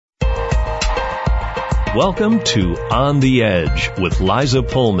Welcome to On the Edge with Liza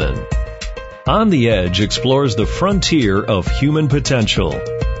Pullman. On the Edge explores the frontier of human potential.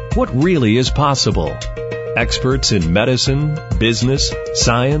 What really is possible? Experts in medicine, business,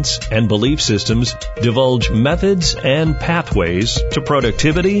 science, and belief systems divulge methods and pathways to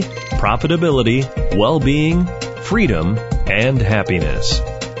productivity, profitability, well-being, freedom, and happiness.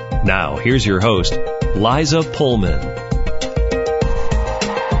 Now, here's your host, Liza Pullman.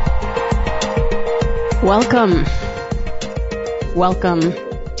 Welcome.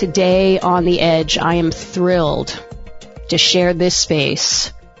 Today on The Edge, I am thrilled to share this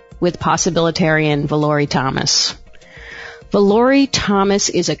space with possibilitarian Valorie Thomas. Valorie Thomas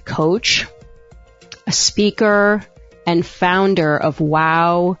is a coach, a speaker, and founder of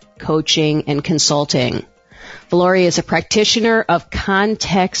WOW Coaching and Consulting. Valorie is a practitioner of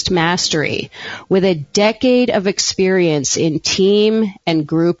context mastery with a decade of experience in team and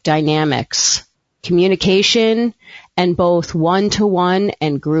group dynamics, communication, and both one-to-one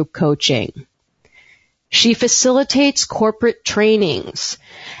and group coaching. She facilitates corporate trainings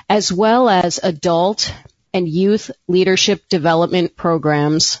as well as adult and youth leadership development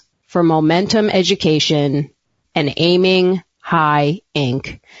programs for Momentum Education and Aiming High,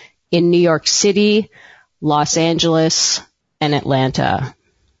 Inc. in New York City, Los Angeles, and Atlanta.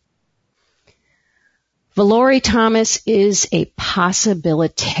 Valorie Thomas is a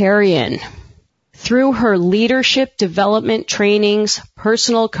possibilitarian. Through her leadership development trainings,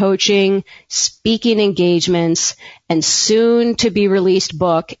 personal coaching, speaking engagements, and soon-to-be-released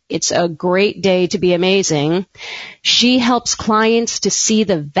book, It's a Great Day to Be Amazing, she helps clients to see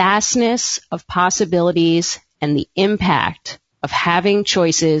the vastness of possibilities and the impact of having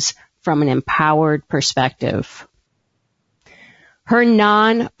choices from an empowered perspective. Her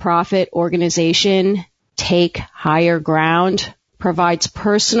nonprofit organization, Take Higher Ground, provides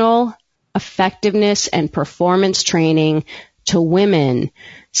personal effectiveness and performance training to women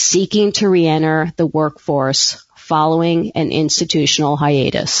seeking to reenter the workforce following an institutional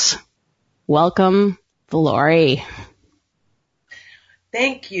hiatus. Welcome, Valorie.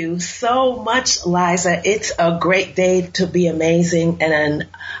 Thank you so much, Liza. It's a great day to be amazing and an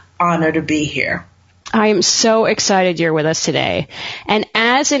honor to be here. I am so excited you're with us today. And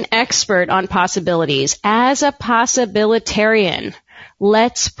as an expert on possibilities, as a possibilitarian,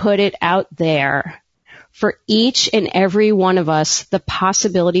 let's put it out there. For each and every one of us, the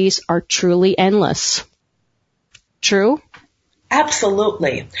possibilities are truly endless. True?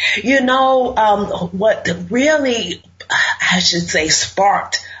 Absolutely. You know, what really, I should say,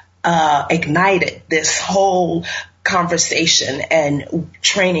 sparked, ignited this whole conversation and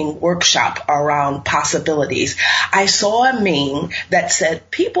training workshop around possibilities. I saw a meme that said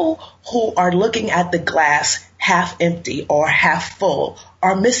people who are looking at the glass half empty or half full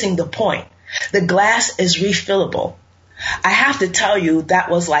are missing the point. The glass is refillable. I have to tell you, that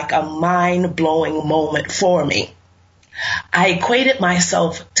was like a mind-blowing moment for me. I equated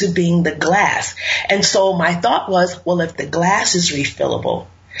myself to being the glass. And so my thought was, well, if the glass is refillable,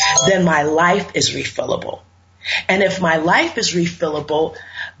 then my life is refillable. And if my life is refillable,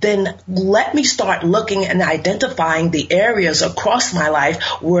 then let me start looking and identifying the areas across my life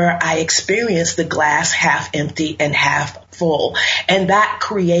where I experience the glass half empty and half full. And that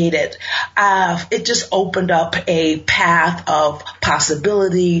created, it just opened up a path of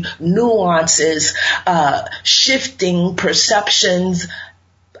possibility, nuances, shifting perceptions.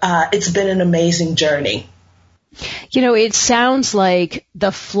 It's been an amazing journey. You know, it sounds like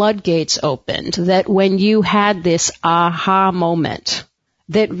the floodgates opened, that when you had this aha moment,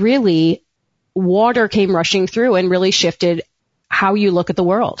 that really water came rushing through and really shifted how you look at the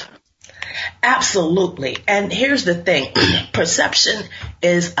world. Absolutely. And here's the thing. Perception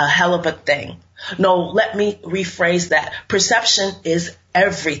is a hell of a thing. No, let me rephrase that. Perception is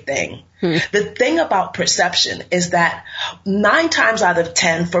everything. The thing about perception is that 9 times out of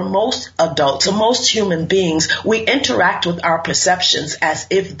 10, for most adults, or most human beings, we interact with our perceptions as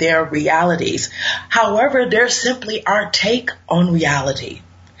if they're realities. However, they're simply our take on reality.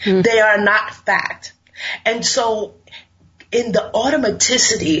 They are not fact. And so in the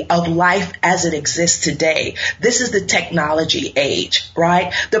automaticity of life as it exists today, this is the technology age,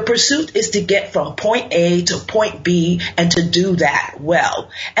 right? The pursuit is to get from point A to point B and to do that well.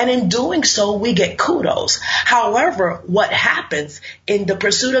 And in doing so, we get kudos. However, what happens in the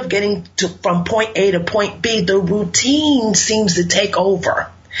pursuit of getting from point A to point B, the routine seems to take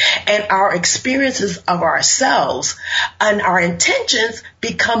over. And our experiences of ourselves and our intentions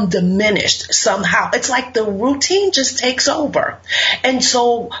become diminished somehow. It's like the routine just takes over. And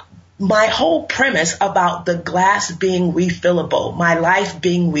so my whole premise about the glass being refillable, my life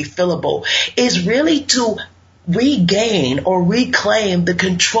being refillable, is really to regain or reclaim the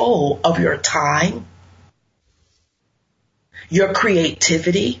control of your time, your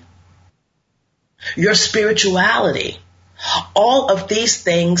creativity, your spirituality. All of these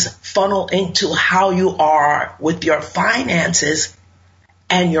things funnel into how you are with your finances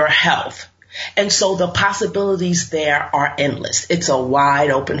and your health. And so the possibilities there are endless. It's a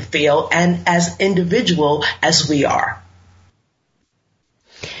wide open field, and as individual as we are.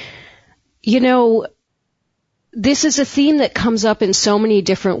 You know, this is a theme that comes up in so many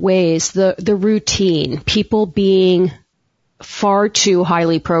different ways. The routine, people being far too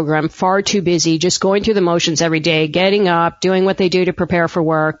highly programmed, far too busy, just going through the motions every day, getting up, doing what they do to prepare for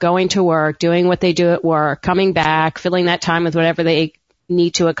work, going to work, doing what they do at work, coming back, filling that time with whatever they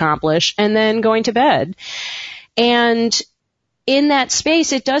need to accomplish, and then going to bed. And in that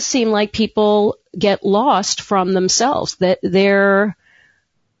space, it does seem like people get lost from themselves, that they're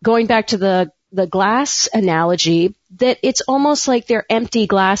going back to the glass analogy, that it's almost like they're empty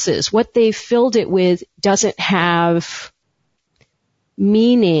glasses. What they've filled it with doesn't have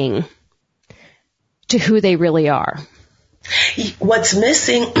meaning to who they really are. What's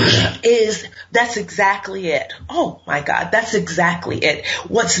missing is, that's exactly it. Oh my God, that's exactly it.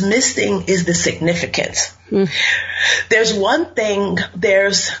 What's missing is the significance. There's one thing,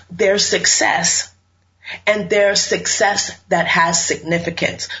 there's success, and there's success that has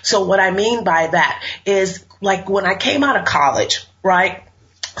significance. So what I mean by that is, like when I came out of college, right?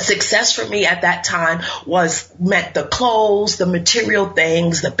 Success for me at that time meant the clothes, the material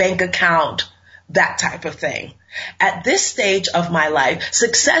things, the bank account, that type of thing. At this stage of my life,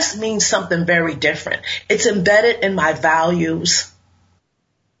 success means something very different. It's embedded in my values,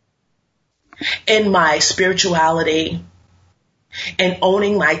 in my spirituality, in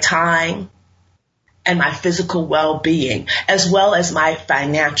owning my time and my physical well-being, as well as my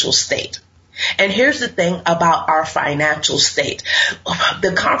financial state. And here's the thing about our financial state.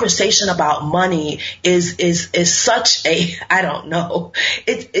 The conversation about money is such a, I don't know,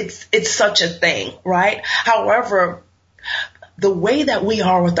 it's such a thing, right? However, the way that we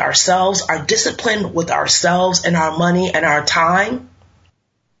are with ourselves, our discipline with ourselves and our money and our time,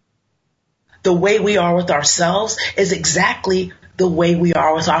 the way we are with ourselves is exactly the way we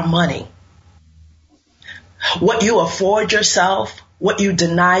are with our money. What you afford yourself, what you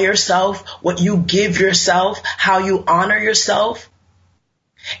deny yourself, what you give yourself, how you honor yourself.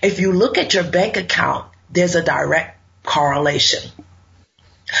 If you look at your bank account, there's a direct correlation.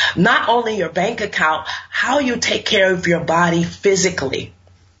 Not only your bank account, how you take care of your body physically.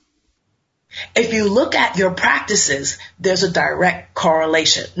 If you look at your practices, there's a direct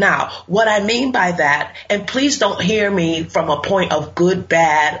correlation. Now, what I mean by that, and please don't hear me from a point of good,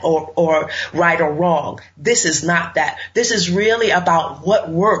 bad, or right or wrong. This is not that. This is really about what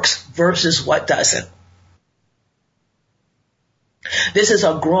works versus what doesn't. This is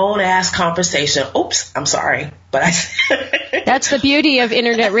a grown-ass conversation. Oops, I'm sorry, but That's the beauty of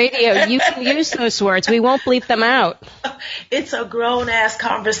internet radio. You can use those words. We won't bleep them out. It's a grown-ass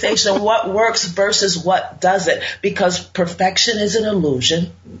conversation, what works versus what doesn't, because perfection is an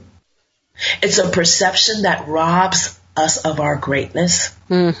illusion. It's a perception that robs us of our greatness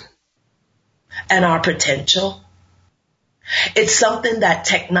and our potential. It's something that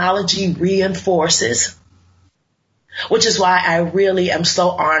technology reinforces, which is why I really am so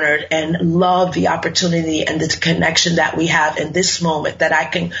honored and love the opportunity and the connection that we have in this moment that I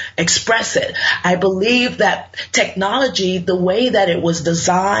can express it. I believe that technology, the way that it was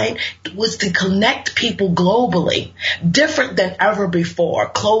designed, was to connect people globally, different than ever before,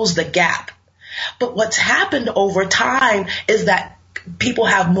 close the gap. But what's happened over time is that people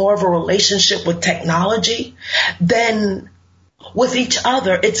have more of a relationship with technology than with each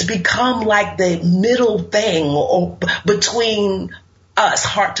other. It's become like the middle thing or between us,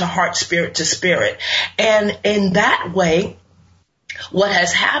 heart to heart, spirit to spirit. And in that way, what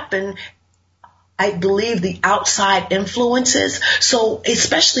has happened, I believe the outside influences. So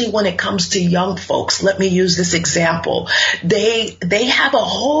especially when it comes to young folks, let me use this example. They have a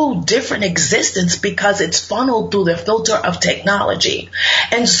whole different existence because it's funneled through the filter of technology.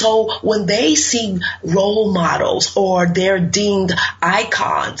 And so when they see role models or they're deemed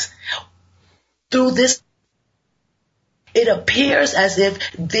icons through this, it appears as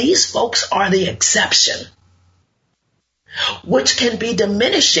if these folks are the exception, which can be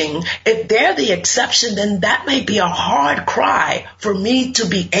diminishing. If they're the exception, then that may be a hard cry for me to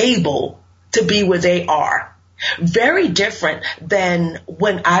be able to be where they are. Very different than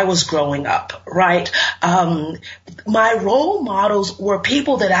when I was growing up, right? My role models were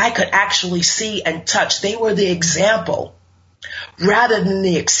people that I could actually see and touch. They were the example rather than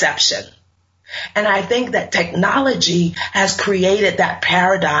the exception. And I think that technology has created that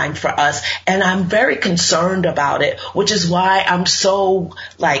paradigm for us, and I'm very concerned about it, which is why I'm so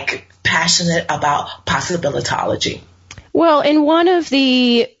passionate about possibilitology. Well, and one of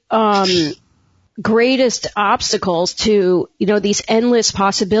the greatest obstacles to, these endless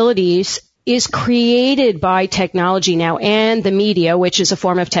possibilities is created by technology now and the media, which is a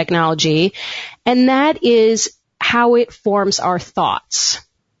form of technology, and that is how it forms our thoughts.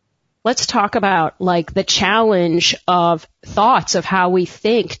 Let's talk about the challenge of thoughts, of how we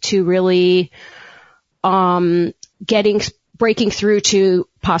think, to really breaking through to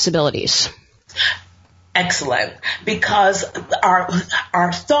possibilities. Excellent. Because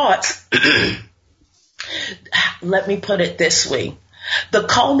our thoughts, let me put it this way, the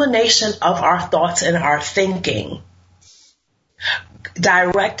culmination of our thoughts and our thinking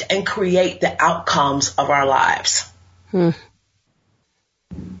direct and create the outcomes of our lives.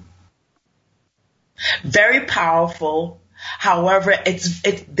 Very powerful. However,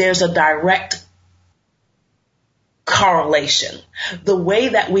 there's a direct correlation. The way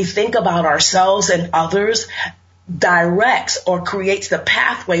that we think about ourselves and others directs or creates the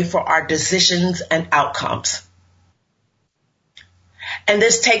pathway for our decisions and outcomes. And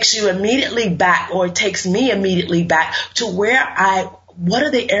this takes you immediately back, or it takes me immediately back to what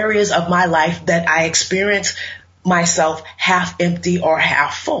are the areas of my life that I experience myself half empty or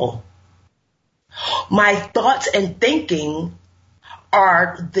half full? My thoughts and thinking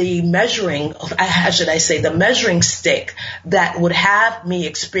are the measuring stick that would have me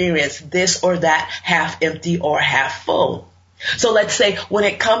experience this or that half empty or half full. So let's say when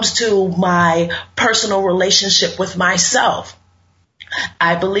it comes to my personal relationship with myself,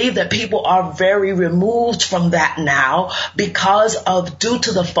 I believe that people are very removed from that now due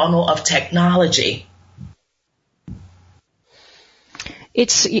to the funnel of technology.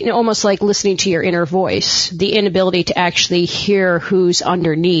 It's almost like listening to your inner voice, the inability to actually hear who's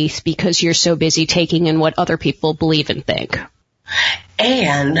underneath because you're so busy taking in what other people believe and think.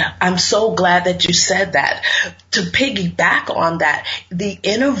 And I'm so glad that you said that. To piggyback on that, the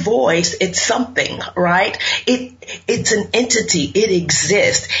inner voice, it's something, right? It's an entity. It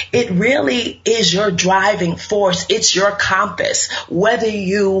exists. It really is your driving force. It's your compass, whether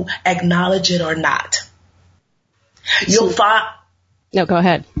you acknowledge it or not. No, go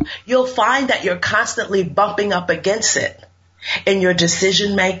ahead. You'll find that you're constantly bumping up against it in your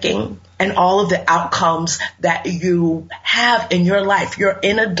decision making and all of the outcomes that you have in your life. Your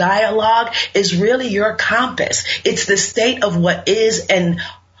inner dialogue is really your compass. It's the state of what is and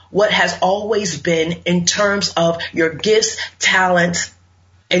what has always been in terms of your gifts, talents,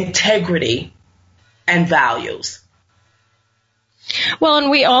 integrity, and values. Well, and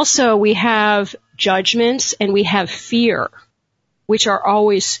we have judgments and we have fear, which are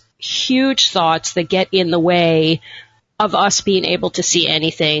always huge thoughts that get in the way of us being able to see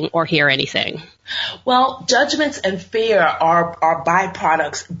anything or hear anything. Well, judgments and fear are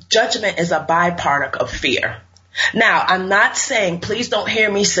byproducts. Judgment is a byproduct of fear. Now, I'm not saying, please don't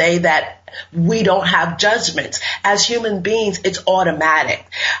hear me say that we don't have judgments. As human beings, it's automatic.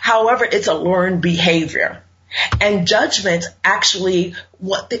 However, it's a learned behavior. And judgments actually,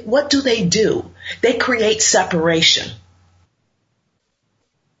 what do? They create separation.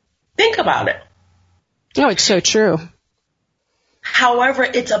 Think about it. Oh, it's so true. However,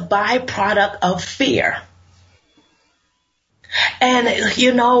 it's a byproduct of fear. And,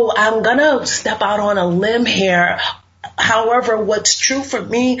 I'm going to step out on a limb here. However, what's true for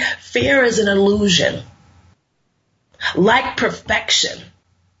me, fear is an illusion. Like perfection.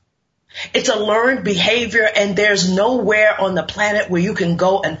 It's a learned behavior, and there's nowhere on the planet where you can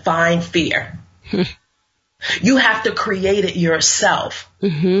go and find fear. You have to create it yourself.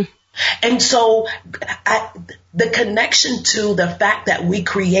 Mm-hmm. And so the connection to the fact that we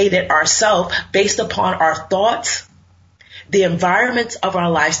create it ourselves based upon our thoughts, the environments of our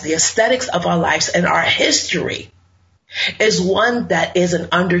lives, the aesthetics of our lives, and our history is one that is an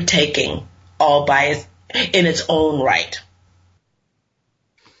undertaking in its own right.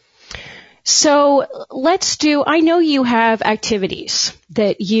 So I know you have activities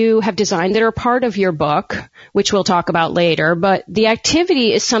that you have designed that are part of your book, which we'll talk about later, but the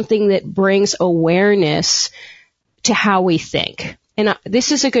activity is something that brings awareness to how we think. And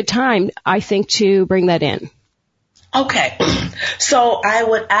this is a good time, I think, to bring that in. Okay. So I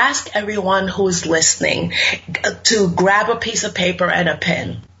would ask everyone who is listening to grab a piece of paper and a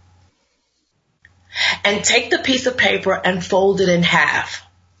pen. and take the piece of paper and fold it in half.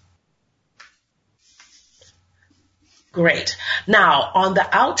 Great. Now, on the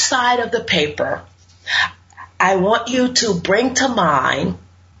outside of the paper, I want you to bring to mind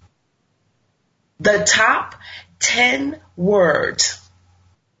the top 10 words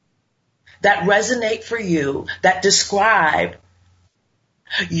that resonate for you, that describe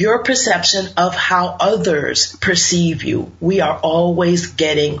your perception of how others perceive you. We are always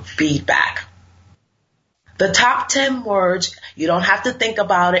getting feedback. The top 10 words, you don't have to think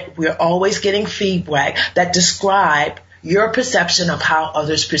about it. We're always getting feedback that describe your perception of how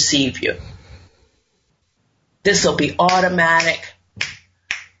others perceive you. This will be automatic.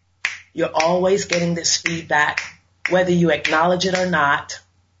 You're always getting this feedback, whether you acknowledge it or not.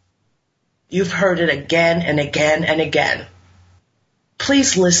 You've heard it again and again and again.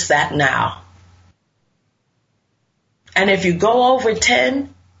 Please list that now. And if you go over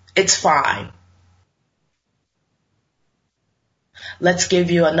 10, it's fine. Let's give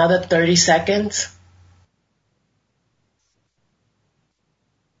you another 30 seconds.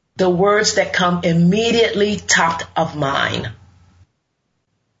 The words that come immediately top of mind.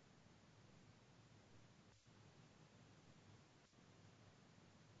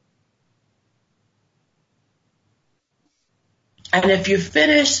 And if you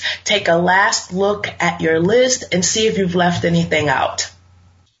finish, take a last look at your list and see if you've left anything out.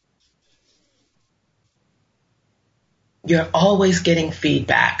 You're always getting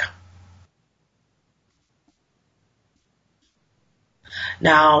feedback.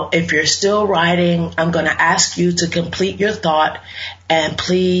 Now, if you're still writing, I'm going to ask you to complete your thought and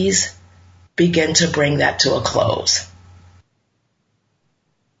please begin to bring that to a close.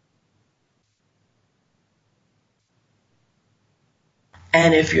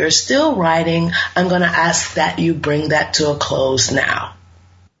 And if you're still writing, I'm going to ask that you bring that to a close now.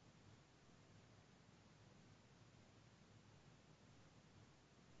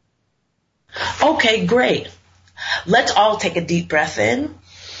 Okay, great. Let's all take a deep breath in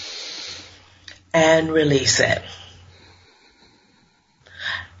and release it.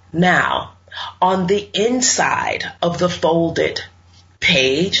 Now, on the inside of the folded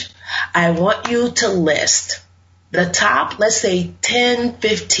page, I want you to list the top, let's say 10,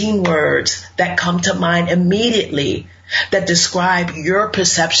 15 words that come to mind immediately that describe your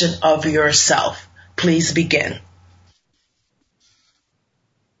perception of yourself. Please begin.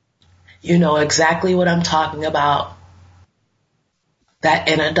 You know exactly what I'm talking about. That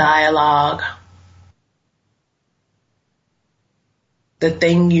inner dialogue. The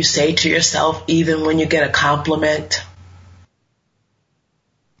thing you say to yourself even when you get a compliment.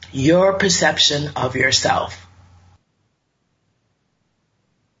 Your perception of yourself.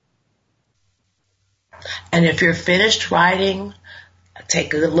 And if you're finished writing,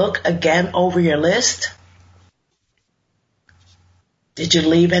 take a look again over your list. Did you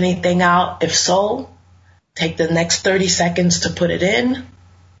leave anything out? If so, take the next 30 seconds to put it in.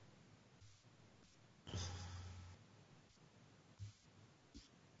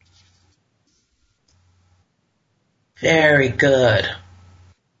 Very good.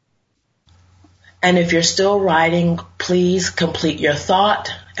 And if you're still writing, please complete your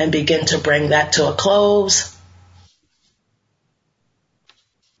thought and begin to bring that to a close.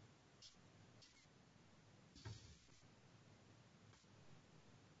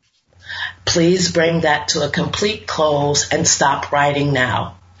 Please bring that to a complete close and stop writing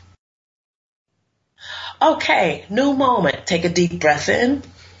now. Okay, new moment. Take a deep breath in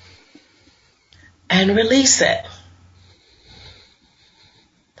and release it.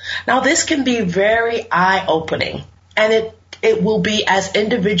 Now, this can be very eye-opening, and it will be as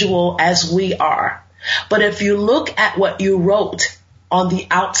individual as we are. But if you look at what you wrote on the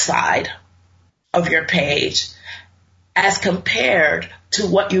outside of your page as compared to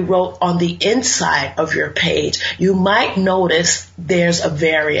what you wrote on the inside of your page, you might notice there's a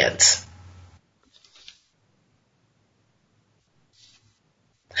variance.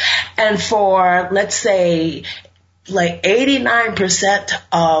 And for, let's say, like 89%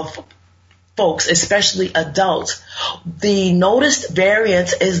 of folks, especially adults, the noticed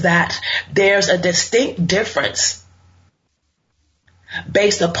variance is that there's a distinct difference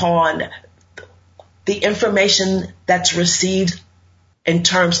based upon the information that's received in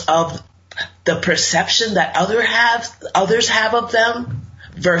terms of the perception that others have of them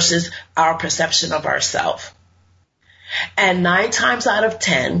versus our perception of ourselves. And 9 times out of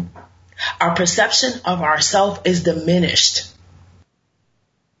 10, our perception of ourselves is diminished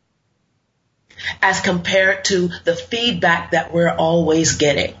as compared to the feedback that we're always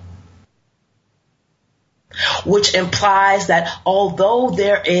getting. which implies that although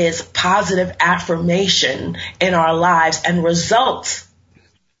there is positive affirmation in our lives and results,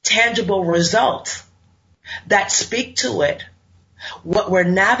 tangible results that speak to it, what we're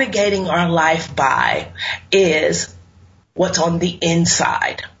navigating our life by is what's on the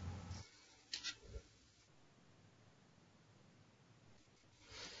inside.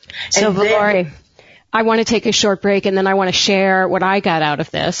 So, Valori, I want to take a short break and then I want to share what I got out of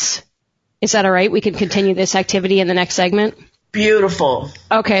this. Is that all right? We can continue this activity in the next segment? Beautiful.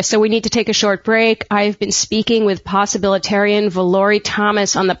 Okay, so we need to take a short break. I've been speaking with possibilitarian Valori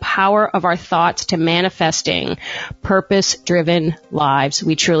Thomas on the power of our thoughts to manifesting purpose-driven lives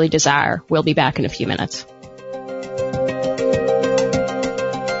we truly desire. We'll be back in a few minutes.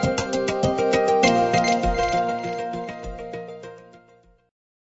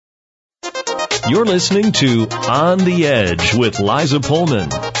 You're listening to On the Edge with Liza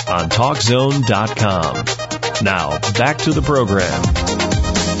Pullman on TalkZone.com. Now, back to the program.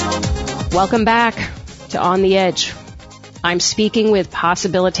 Welcome back to On the Edge. I'm speaking with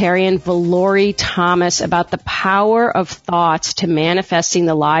possibilitarian Valori Thomas about the power of thoughts to manifesting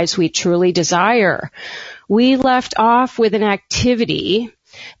the lives we truly desire. We left off with an activity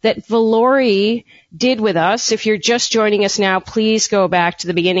that Valori did with us. If you're just joining us now, please go back to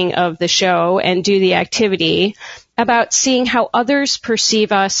the beginning of the show and do the activity about seeing how others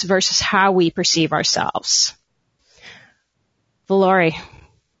perceive us versus how we perceive ourselves. Valori.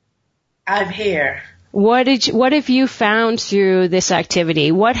 I'm here. What have you found through this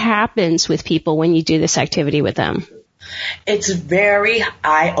activity? What happens with people when you do this activity with them? It's very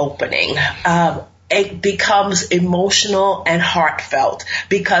eye-opening. It becomes emotional and heartfelt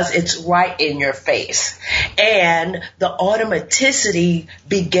because it's right in your face. And the automaticity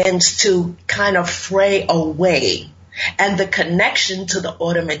begins to kind of fray away. And the connection to the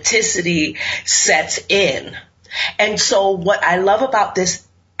automaticity sets in. And so what I love about this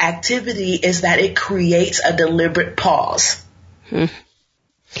activity is that it creates a deliberate pause.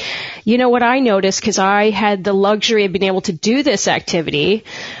 You know what I noticed, because I had the luxury of being able to do this activity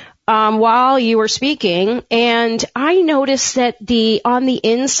while you were speaking, and I noticed that on the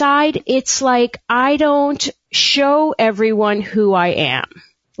inside, it's like I don't show everyone who I am.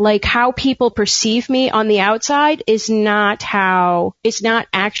 Like how people perceive me on the outside is not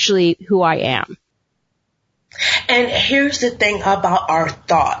actually who I am. And here's the thing about our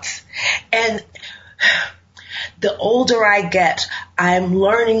thoughts. And the older I get, I'm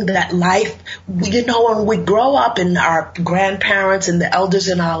learning that life, when we grow up and our grandparents and the elders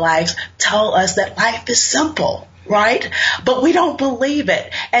in our lives tell us that life is simple, right? But we don't believe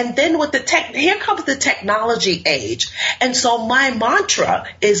it. And then here comes the technology age. And so my mantra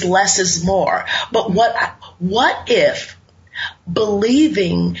is less is more. But what if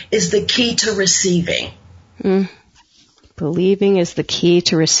believing is the key to receiving? Believing is the key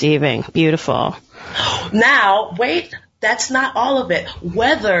to receiving. Beautiful. Now, wait, that's not all of it.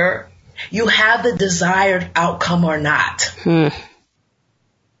 Whether you have the desired outcome or not.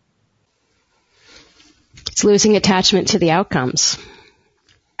 It's losing attachment to the outcomes.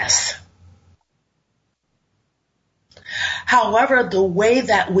 Yes. However, the way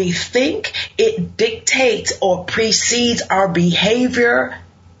that we think, it dictates or precedes our behavior,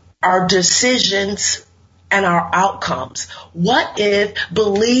 our decisions, and our outcomes. What if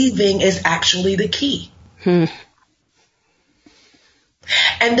believing is actually the key? And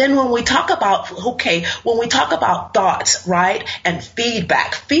then when we talk about thoughts, right, and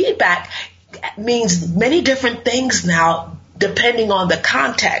feedback means many different things now depending on the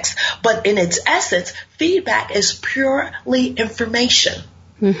context. But in its essence, feedback is purely information.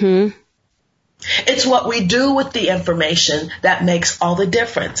 It's what we do with the information that makes all the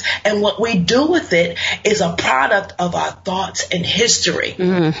difference. And what we do with it is a product of our thoughts and history.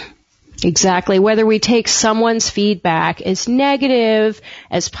 Exactly. Whether we take someone's feedback as negative,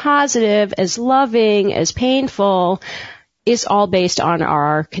 as positive, as loving, as painful, is all based on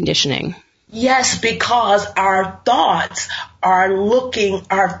our conditioning. Yes, because our thoughts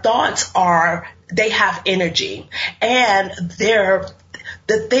they have energy. And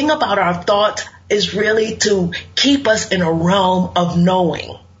the thing about our thoughts is really to keep us in a realm of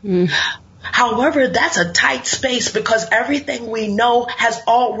knowing. However, that's a tight space because everything we know has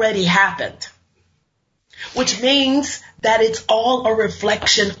already happened, which means that it's all a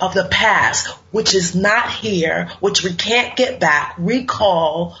reflection of the past, which is not here, which we can't get back,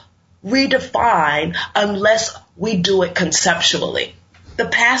 recall, redefine unless we do it conceptually. The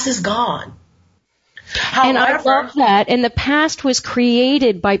past is gone. However, and I love that. And the past was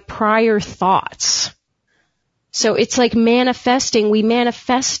created by prior thoughts. So it's like manifesting. We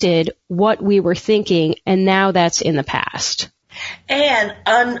manifested what we were thinking, and now that's in the past. And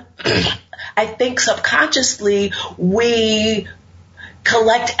I think subconsciously we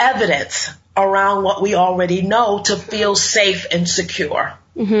collect evidence around what we already know to feel safe and secure.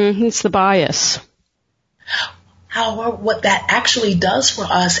 Mm-hmm. It's the bias. However, what that actually does for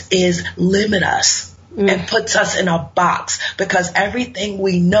us is limit us and puts us in a box, because everything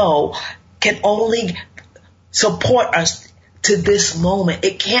we know can only support us to this moment.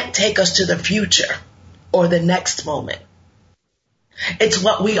 It can't take us to the future or the next moment. It's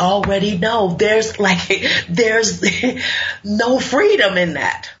what we already know. There's no freedom in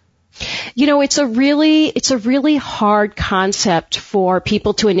that. You know, it's a really hard concept for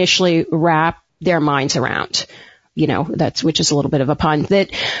people to initially wrap their minds around. You know, which is a little bit of a pun,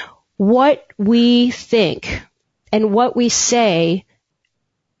 that what we think and what we say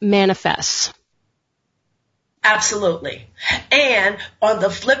manifests. Absolutely. And on the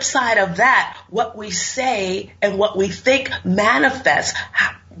flip side of that, what we say and what we think manifests.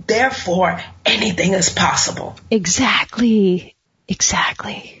 Therefore, anything is possible. Exactly.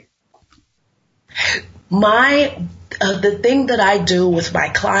 The thing that I do with my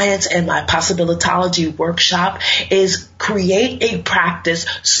clients and my possibilitology workshop is create a practice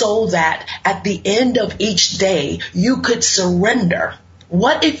so that at the end of each day, you could surrender.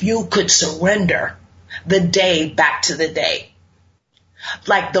 What if you could surrender the day back to the day?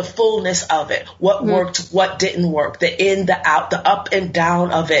 Like the fullness of it, what worked, what didn't work, the in, the out, the up and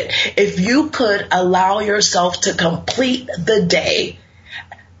down of it. If you could allow yourself to complete the day,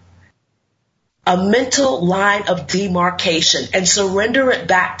 a mental line of demarcation, and surrender it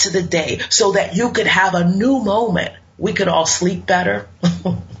back to the day so that you could have a new moment, we could all sleep better.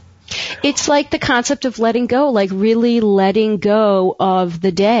 It's like the concept of letting go, like really letting go of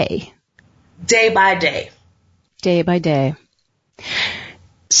the day. Day by day. Day by day.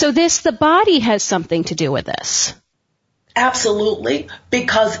 So the body has something to do with this. Absolutely,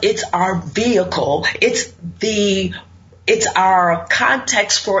 because it's our vehicle. It's our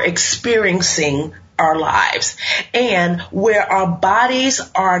context for experiencing our lives. And where our bodies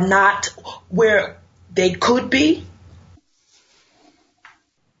are not where they could be,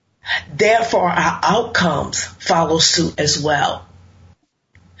 therefore our outcomes follow suit as well.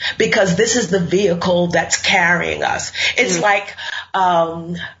 Because this is the vehicle that's carrying us. It's like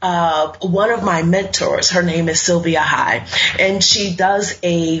one of my mentors, her name is Sylvia High, and she does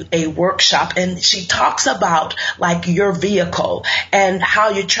a workshop, and she talks about like your vehicle and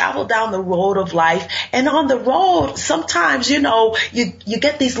how you travel down the road of life. And on the road, sometimes, you know, you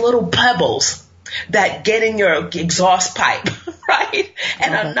get these little pebbles that get in your exhaust pipe, right?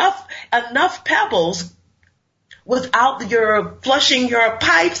 And enough pebbles without your flushing your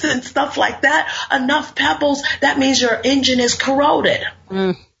pipes and stuff like that, enough pebbles, that means your engine is corroded.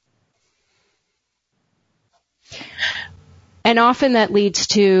 And often that leads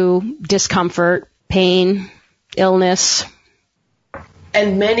to discomfort, pain, illness.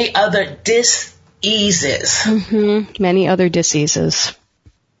 And many other dis-eases. Many other diseases.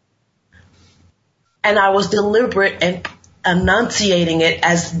 And I was deliberate in enunciating it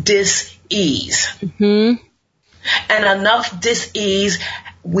as dis-ease. And enough dis-ease,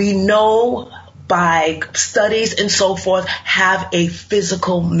 we know by studies and so forth, have a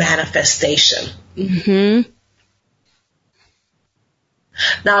physical manifestation.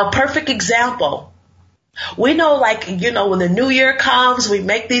 Now, a perfect example. We know, like, you know, when the new year comes, we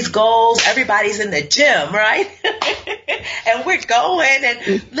make these goals. Everybody's in the gym, right? And we're going.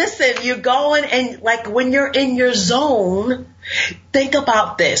 And listen, you're going, and like when you're in your zone, think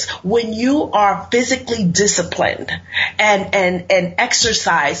about this. When you are physically disciplined and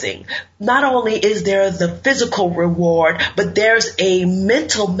exercising, not only is there the physical reward, but there's a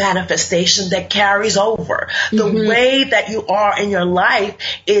mental manifestation that carries over. The way that you are in your life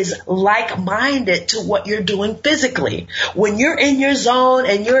is like-minded to what you're doing physically. When you're in your zone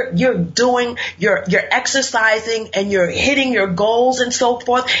and you're doing, you're exercising and you're hitting your goals and so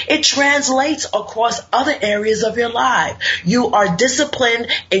forth, it translates across other areas of your life. You are disciplined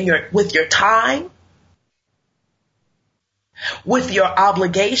with your time, with your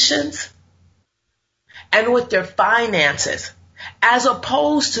obligations, and with your finances, as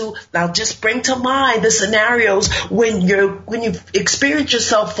opposed to, now just bring to mind the scenarios when you experience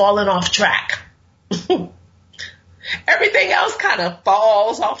yourself falling off track. Everything else kind of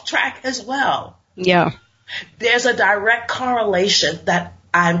falls off track as well. Yeah. There's a direct correlation that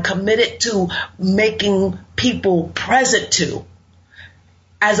I'm committed to making people present to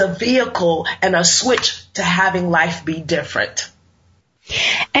as a vehicle and a switch to having life be different.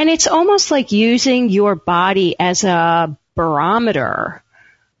 And it's almost like using your body as a barometer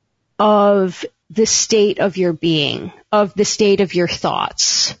of the state of your being, of the state of your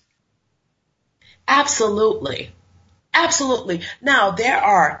thoughts. Absolutely. Absolutely. Now, there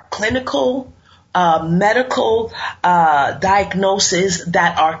are clinical, medical diagnoses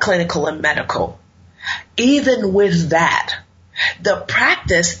that are clinical and medical. Even with that, the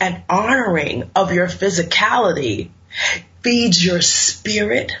practice and honoring of your physicality feeds your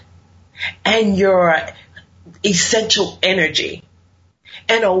spirit and your essential energy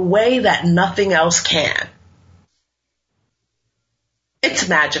in a way that nothing else can. It's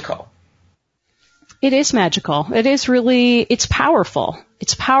magical. It is magical. It is really, it's powerful.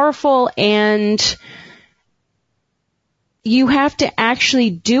 It's powerful, and you have to actually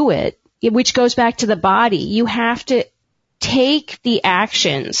do it, which goes back to the body. You have to take the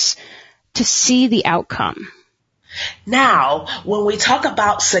actions to see the outcome. Now, when we talk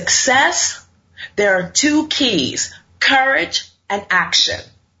about success, there are two keys, courage and action,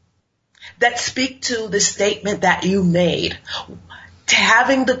 that speak to the statement that you made, to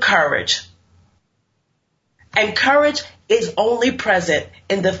having the courage. And courage is only present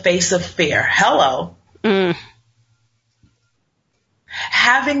in the face of fear. Hello.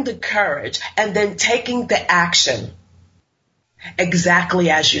 Having the courage and then taking the action, exactly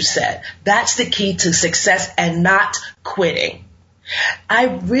as you said. That's the key to success, and not quitting. I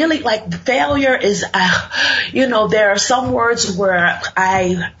really like failure is, there are some words where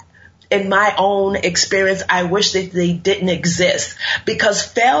in my own experience, I wish that they didn't exist, because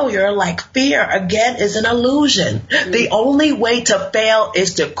failure, like fear, again, is an illusion. Mm-hmm. The only way to fail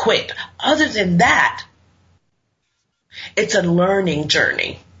is to quit. Other than that, it's a learning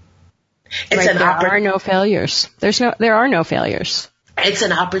journey. It's right, there are no failures. There are no failures. It's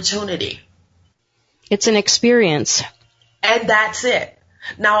an opportunity. It's an experience. And that's it.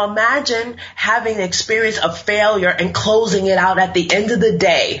 Now imagine having an experience of failure and closing it out at the end of the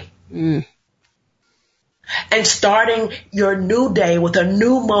day. And starting your new day with a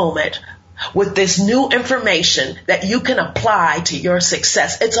new moment, with this new information that you can apply to your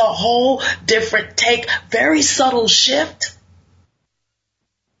success. It's a whole different take, very subtle shift.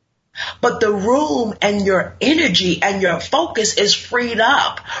 But the room and your energy and your focus is freed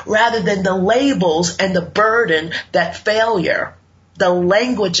up, rather than the labels and the burden that failure, the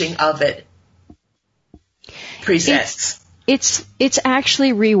languaging of it, presents. It's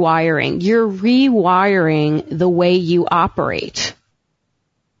actually rewiring. You're rewiring the way you operate.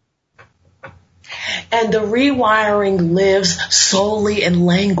 And the rewiring lives solely in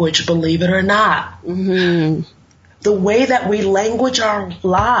language, believe it or not. Mm-hmm. The way that we language our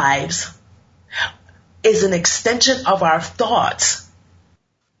lives is an extension of our thoughts,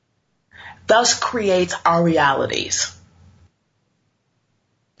 thus creates our realities.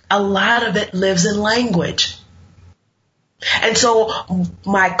 A lot of it lives in language. And so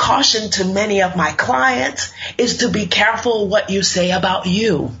my caution to many of my clients is to be careful what you say about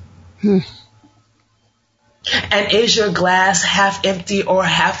you. And is your glass half empty or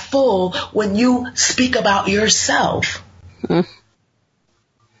half full when you speak about yourself?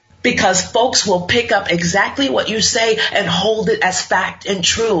 Because folks will pick up exactly what you say and hold it as fact and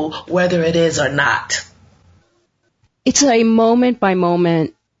true, whether it is or not. It's a moment by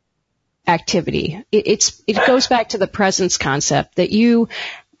moment activity. It goes back to the presence concept, that you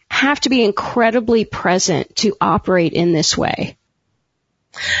have to be incredibly present to operate in this way.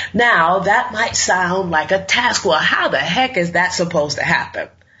 Now, that might sound like a task. Well, how the heck is that supposed to happen?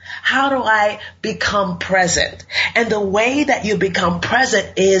 How do I become present? And the way that you become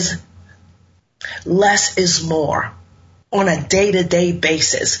present is less is more on a day-to-day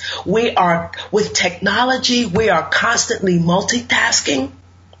basis. With technology, we are constantly multitasking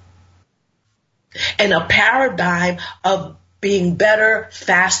in a paradigm of being better,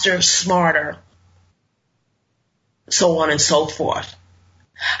 faster, smarter, so on and so forth.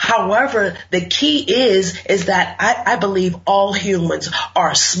 However, the key is that I believe all humans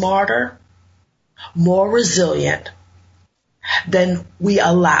are smarter, more resilient than we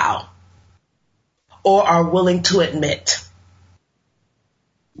allow or are willing to admit.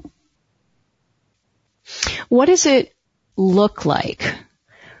 What does it look like,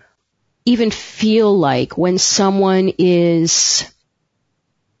 even feel like, when someone is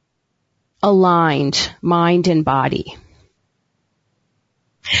aligned, mind and body?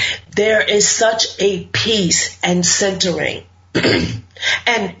 There is such a peace and centering.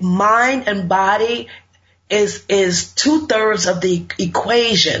 And mind and body is 2/3 of the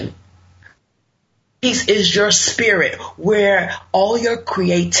equation. Peace is your spirit, where all your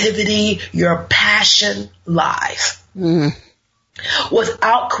creativity, your passion lies.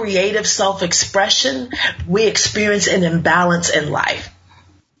 Without creative self-expression, we experience an imbalance in life.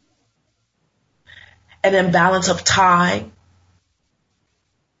 An imbalance of time,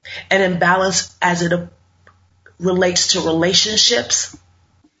 an imbalance as it relates to relationships,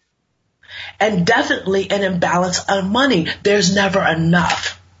 and definitely an imbalance of money. There's never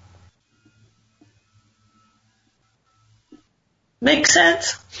enough. Make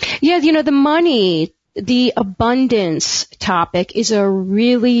sense? Yeah, the money, the abundance topic is a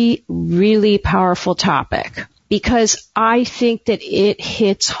really, really powerful topic because I think that it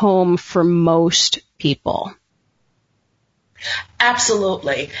hits home for most people.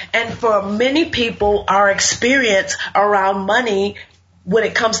 Absolutely. And for many people, our experience around money when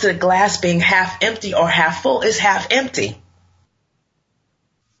it comes to the glass being half empty or half full is half empty.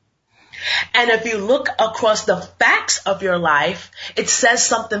 And if you look across the facts of your life, it says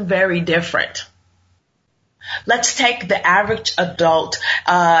something very different. Let's take the average adult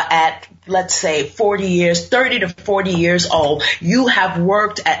at, let's say, 30 to 40 years old. You have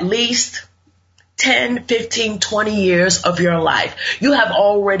worked at least 10, 15, 20 years of your life. You have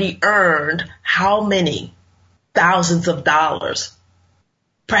already earned how many thousands of dollars?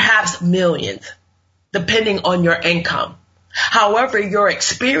 Perhaps millions, depending on your income. However, your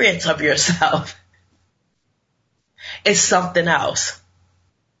experience of yourself is something else.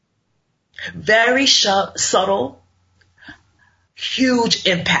 Very subtle, huge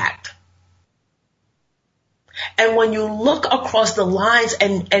impact. And when you look across the lines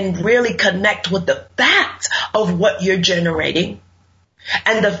and really connect with the facts of what you're generating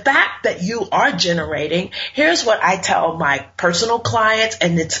and the fact that you are generating, here's what I tell my personal clients,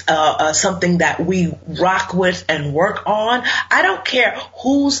 and it's something that we rock with and work on. I don't care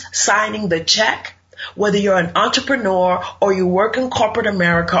who's signing the check, whether you're an entrepreneur or you work in corporate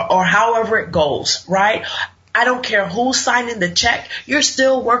America or however it goes, right? I don't care who's signing the check. You're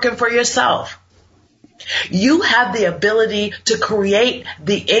still working for yourself. You have the ability to create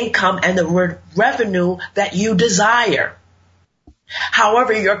the income and the revenue that you desire.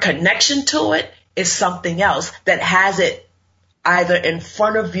 However, your connection to it is something else that has it either in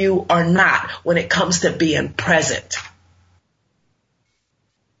front of you or not when it comes to being present.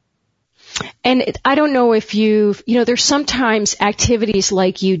 And I don't know if there's sometimes activities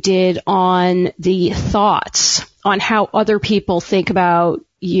like you did on the thoughts on how other people think about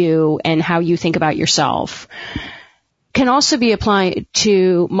you and how you think about yourself can also be applied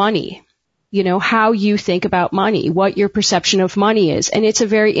to money. How you think about money, what your perception of money is. And it's a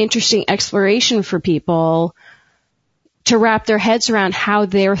very interesting exploration for people to wrap their heads around how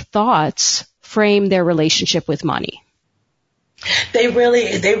their thoughts frame their relationship with money. They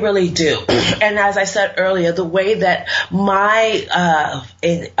really do. And as I said earlier, the way that my,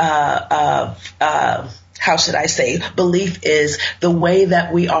 belief is the way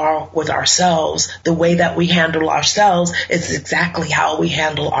that we are with ourselves, the way that we handle ourselves is exactly how we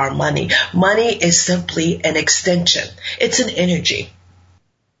handle our money. Money is simply an extension. It's an energy.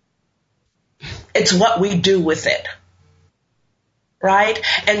 It's what we do with it. Right?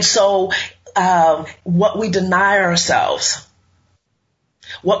 And so, what we deny ourselves,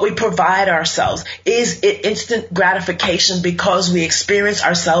 what we provide ourselves, is it instant gratification because we experience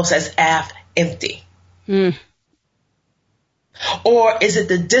ourselves as half empty? Or is it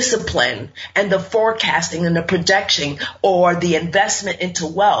the discipline and the forecasting and the projection or the investment into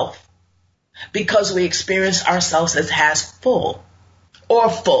wealth because we experience ourselves as half full or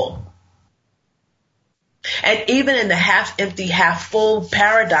full? And even in the half empty, half full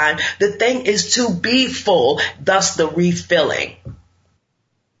paradigm, the thing is to be full, thus the refilling.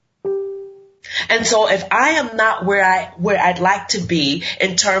 And so if I am not where I'd like to be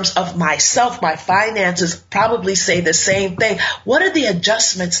in terms of myself, my finances probably say the same thing. What are the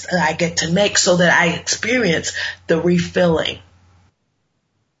adjustments that I get to make so that I experience the refilling?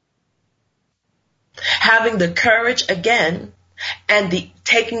 Having the courage again and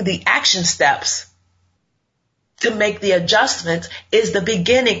taking the action steps to make the adjustments is the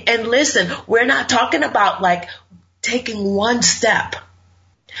beginning. And listen, we're not talking about like taking one step.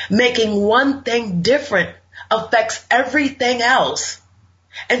 Making one thing different affects everything else.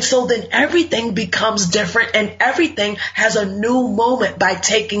 And so then everything becomes different and everything has a new moment by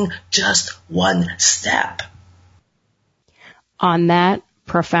taking just one step. On that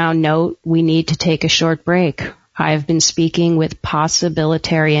profound note, we need to take a short break. I have been speaking with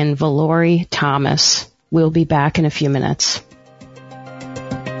possibilitarian Valorie Thomas. We'll be back in a few minutes.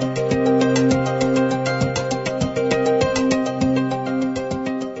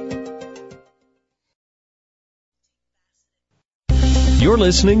 You're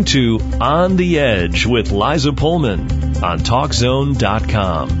listening to On the Edge with Liza Pullman. on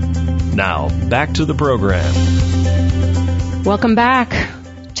TalkZone.com. Now, back to the program. Welcome back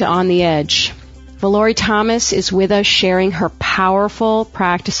to On the Edge. Valori Thomas is with us sharing her powerful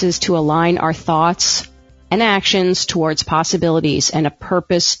practices to align our thoughts and actions towards possibilities and a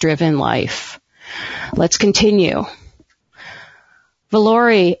purpose-driven life. Let's continue.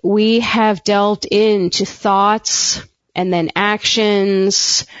 Valori, we have delved into thoughts and then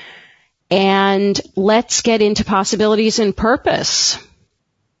actions, and let's get into possibilities and purpose.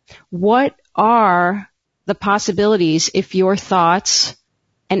 What are the possibilities if your thoughts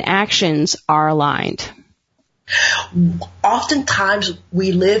and actions are aligned? Oftentimes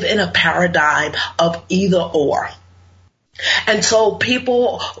we live in a paradigm of either or. And so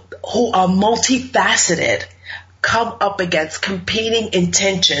people who are multifaceted come up against competing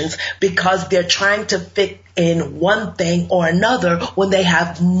intentions because they're trying to fit in one thing or another when they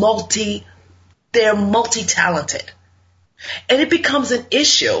have they're multi-talented. And it becomes an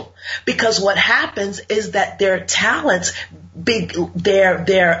issue because what happens is that their talents,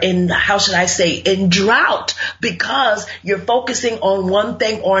 they're in, how should I say, in drought because you're focusing on one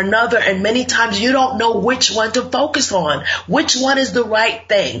thing or another, and many times you don't know which one to focus on. Which one is the right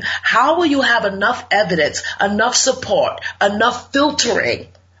thing? How will you have enough evidence, enough support, enough filtering,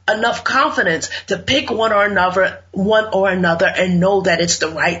 enough confidence to pick one or another and know that it's the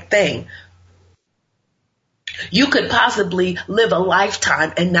right thing? You could possibly live a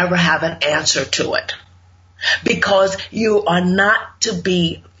lifetime and never have an answer to it because you are not to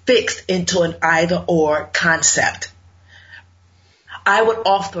be fixed into an either or concept. I would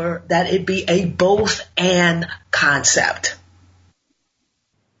offer that it be a both and concept.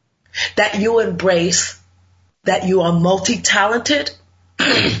 That you embrace that you are multi-talented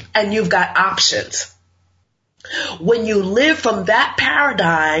and you've got options. When you live from that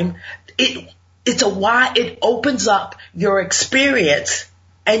paradigm, it opens up your experience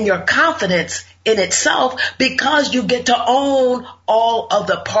and your confidence in itself because you get to own all of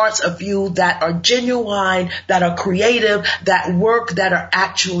the parts of you that are genuine, that are creative, that work, that are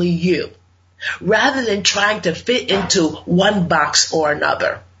actually you, rather than trying to fit into one box or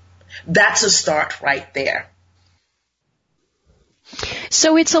another. That's a start right there.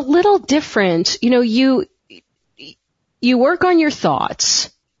 So it's a little different. You work on your thoughts.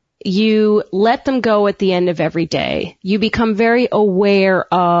 You let them go at the end of every day. You become very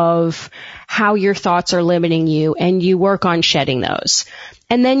aware of how your thoughts are limiting you, and you work on shedding those.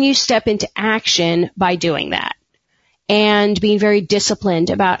 And then you step into action by doing that and being very disciplined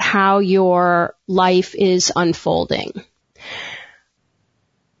about how your life is unfolding.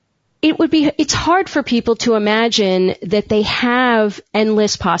 It's hard for people to imagine that they have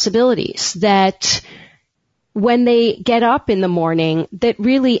endless possibilities, that when they get up in the morning, that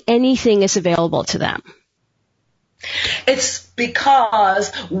really anything is available to them. It's because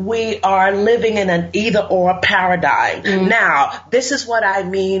we are living in an either-or paradigm. Mm-hmm. Now, this is what I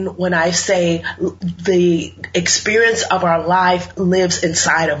mean when I say the experience of our life lives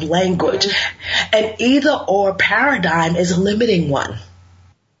inside of language. Mm-hmm. An either-or paradigm is a limiting one.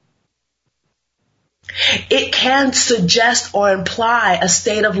 It can suggest or imply a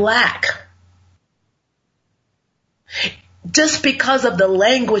state of lack. Just because of the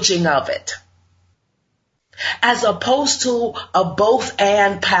languaging of it, as opposed to a both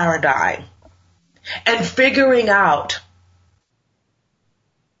and paradigm, and figuring out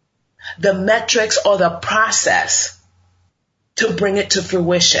the metrics or the process to bring it to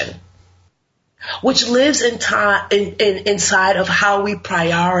fruition, which lives inside of how we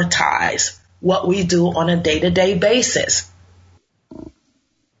prioritize what we do on a day-to-day basis.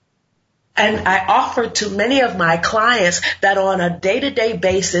 And I offer to many of my clients that on a day-to-day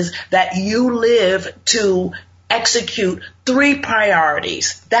basis that you live to execute 3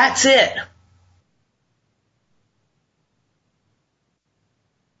 priorities. That's it.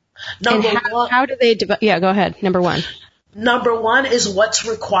 How do they yeah, go ahead. Number 1. Number 1 is what's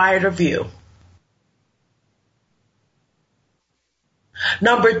required of you.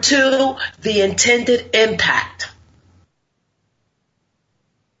 Number 2, the intended impact.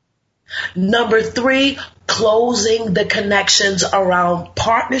 Number 3, closing the connections around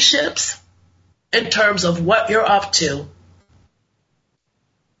partnerships in terms of what you're up to.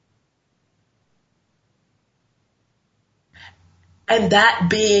 And that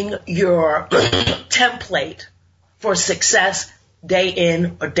being your template for success day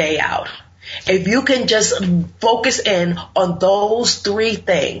in or day out. If you can just focus in on those 3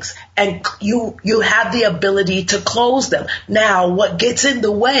 things and you have the ability to close them. Now, what gets in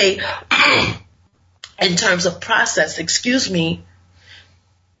the way in terms of process,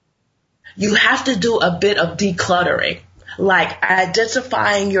 you have to do a bit of decluttering. like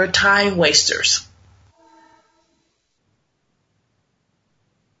identifying your time wasters.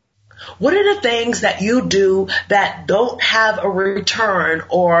 What are the things that you do that don't have a return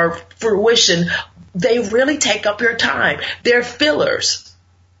or fruition? They really take up your time. They're fillers.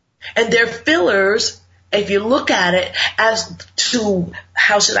 And they're fillers, if you look at it, as to,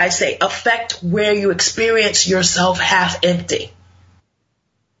 how should I say, affect where you experience yourself half empty.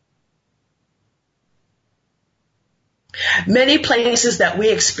 Many places that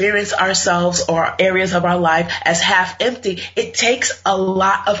we experience ourselves or areas of our life as half empty, it takes a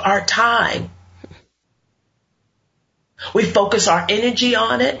lot of our time. We focus our energy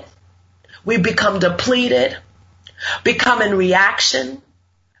on it. We become depleted, become in reaction,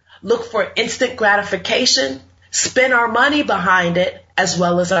 look for instant gratification, spend our money behind it, as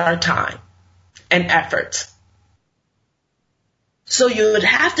well as our time and efforts. So you would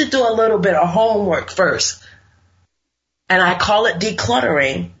have to do a little bit of homework first. And I call it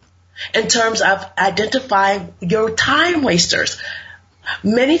decluttering in terms of identifying your time wasters.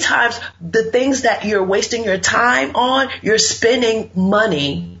 Many times the things that you're wasting your time on, you're spending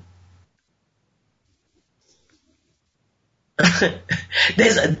money.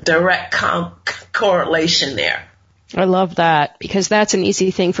 There's a direct correlation there. I love that, because that's an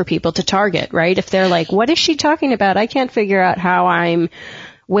easy thing for people to target, right? If they're like, what is she talking about? I can't figure out how I'm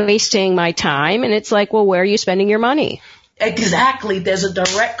wasting my time. And it's like, well, where are you spending your money? Exactly. There's a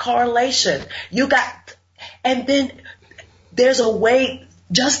direct correlation. And then there's a way,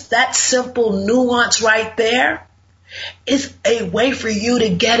 just that simple nuance right there is a way for you to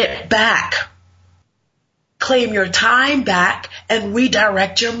get it back. Claim your time back and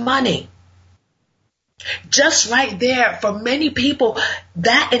redirect your money. Just right there, for many people,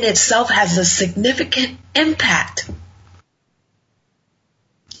 that in itself has a significant impact.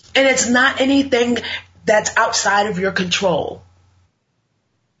 And it's not anything that's outside of your control.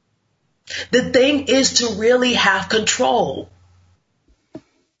 The thing is to really have control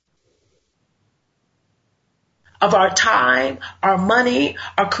of our time, our money,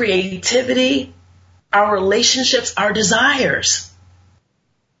 our creativity, our relationships, our desires.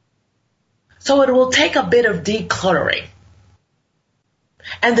 So it will take a bit of decluttering.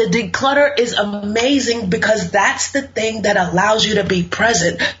 And the declutter is amazing because that's the thing that allows you to be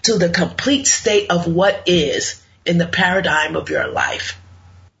present to the complete state of what is in the paradigm of your life.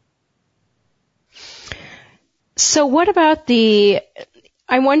 So what about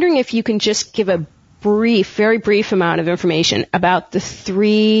I'm wondering if you can just give a very brief amount of information about the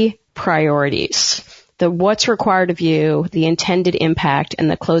 3 priorities. The what's required of you, the intended impact, and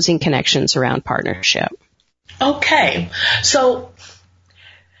the closing connections around partnership. Okay. So,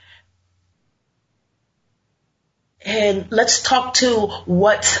 and let's talk to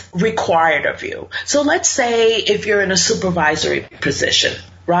what's required of you. So let's say if you're in a supervisory position,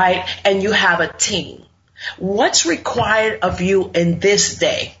 right, and you have a team. What's required of you in this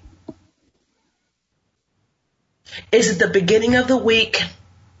day? Is it the beginning of the week?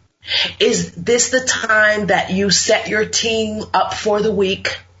 Is this the time that you set your team up for the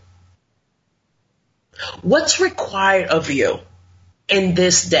week? What's required of you in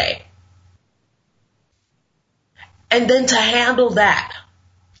this day? And then to handle that,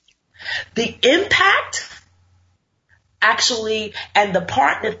 the impact actually and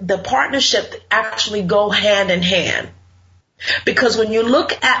the partnership actually go hand in hand. Because when you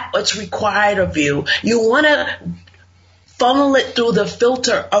look at what's required of you, you want to funnel it through the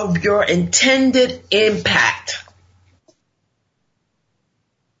filter of your intended impact.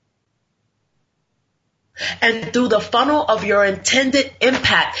 And through the funnel of your intended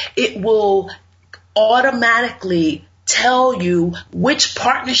impact, it will automatically tell you which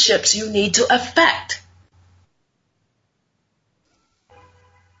partnerships you need to affect.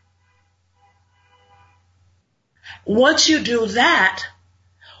 Once you do that,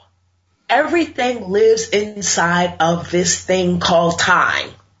 everything lives inside of this thing called time.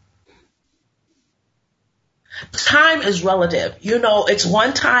 Time is relative. You know, it's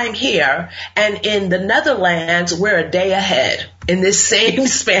one time here, and in the Netherlands, we're a day ahead in this same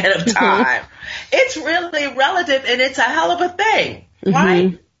span of time. It's really relative, and it's a hell of a thing,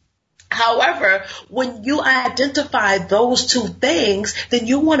 right? However, when you identify those 2 things, then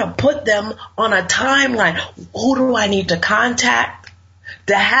you want to put them on a timeline. Who do I need to contact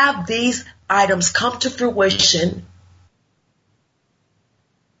to have these items come to fruition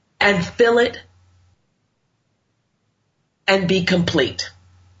and fill it and be complete?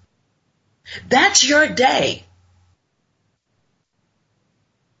 That's your day.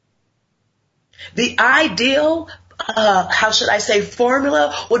 The ideal,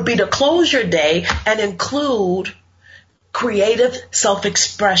 formula would be to close your day and include creative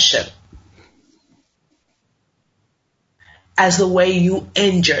self-expression as the way you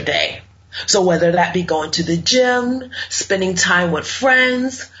end your day. So whether that be going to the gym, spending time with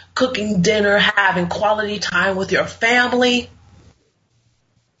friends, cooking dinner, having quality time with your family,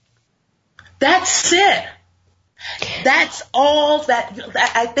 that's it. That's all that,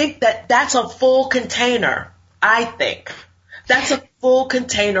 I think that's a full container. I think that's a full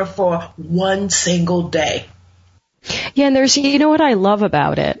container for one single day. Yeah, and there's, you know what I love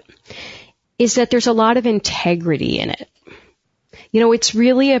about it is that there's a lot of integrity in it. You know, it's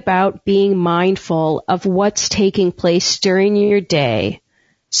really about being mindful of what's taking place during your day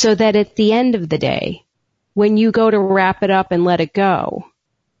so that at the end of the day, when you go to wrap it up and let it go,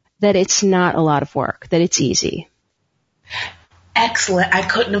 that it's not a lot of work, that it's easy. Excellent. I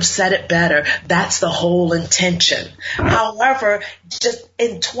couldn't have said it better. That's the whole intention. However, just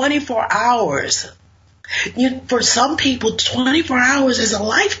in 24 hours, for some people, 24 hours is a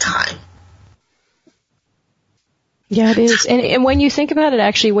lifetime. Yeah, it is. And when you think about it,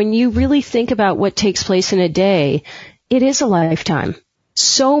 actually, when you really think about what takes place in a day, it is a lifetime.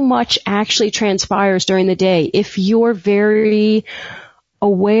 So much actually transpires during the day if you're very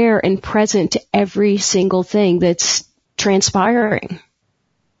aware and present to every single thing that's transpiring.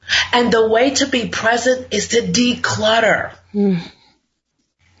 And the way to be present is to declutter.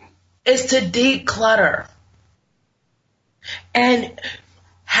 Is to declutter. And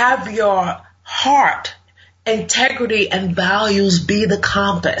have your heart, integrity, and values be the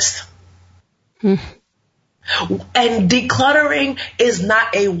compass. And decluttering is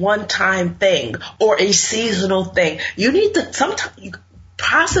not a one-time thing or a seasonal thing. You need to sometimes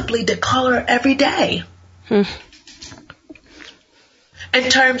possibly declutter every day. In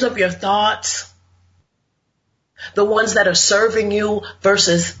terms of your thoughts, the ones that are serving you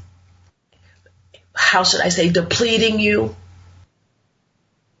versus, how should I say, depleting you,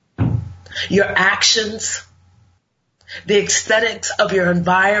 your actions, the aesthetics of your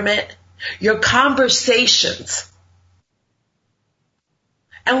environment, your conversations,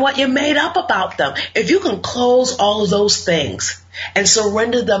 and what you made up about them. If you can close all of those things and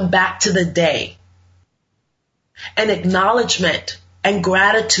surrender them back to the day, an acknowledgement and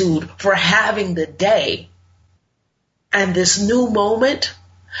gratitude for having the day and this new moment,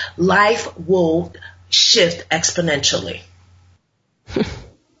 life will shift exponentially.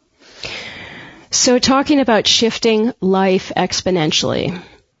 So talking about shifting life exponentially,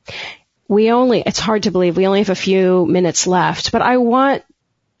 it's hard to believe we only have a few minutes left, but I want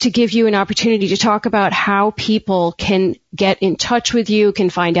to give you an opportunity to talk about how people can get in touch with you,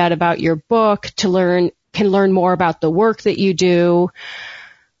 can find out about your book, can learn more about the work that you do.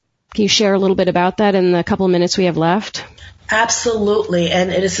 Can you share a little bit about that in the couple of minutes we have left? Absolutely,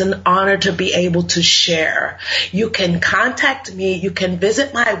 and it is an honor to be able to share. You can contact me. You can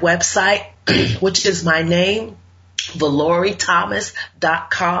visit my website, which is my name,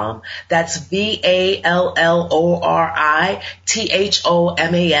 ValoriThomas.com. That's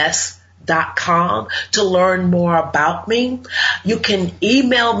ValoriThomas.com to learn more about me. You can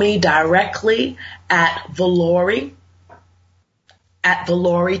email me directly at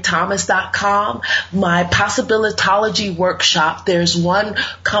ValoriThomas.com. My Possibilitology workshop, there's one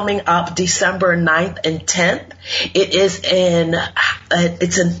coming up December 9th and 10th.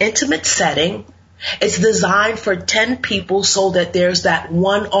 It's an intimate setting. It's designed for 10 people so that there's that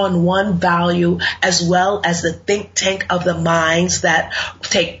one-on-one value as well as the think tank of the minds that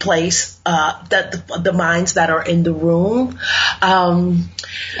take place, the minds that are in the room.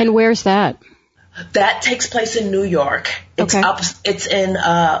 And where's that? That takes place in New York. It's okay. It's in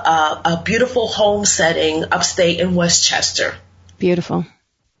a beautiful home setting upstate in Westchester. Beautiful.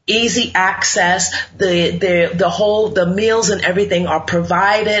 Easy access. The meals and everything are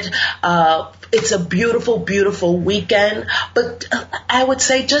provided. It's a beautiful, beautiful weekend. But I would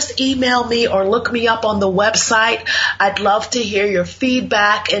say just email me or look me up on the website. I'd love to hear your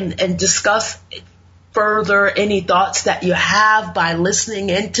feedback and discuss further any thoughts that you have by listening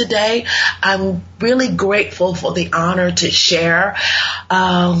in today. I'm really grateful for the honor to share.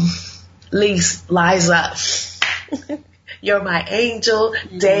 Liza, you're my angel.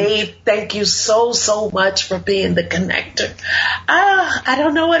 Dave, thank you so, so much for being the connector. I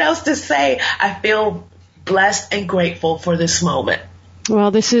don't know what else to say. I feel blessed and grateful for this moment.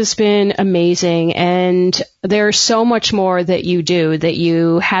 Well, this has been amazing, and there's so much more that you do that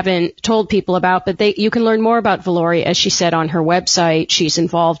you haven't told people about, but you can learn more about Valori, as she said on her website. She's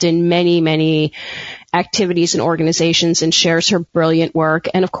involved in many, many activities and organizations and shares her brilliant work.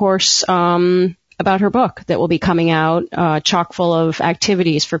 And of course, a about her book that will be coming out, chock full of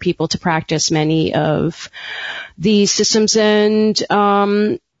activities for people to practice many of these systems and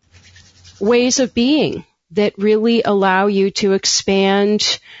ways of being that really allow you to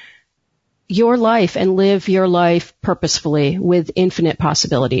expand your life and live your life purposefully with infinite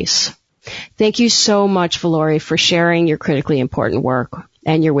possibilities. Thank you so much, Valorie, for sharing your critically important work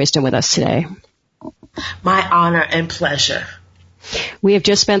and your wisdom with us today. My honor and pleasure. We have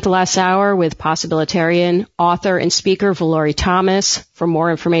just spent the last hour with possibilitarian, author, and speaker Valorie Thomas. For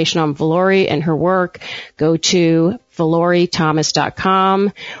more information on Valorie and her work, go to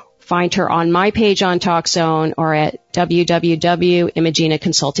ValorieThomas.com. Find her on my page on TalkZone or at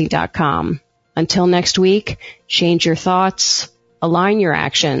www.imaginaconsulting.com. Until next week, change your thoughts, align your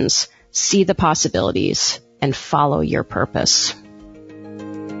actions, see the possibilities, and follow your purpose.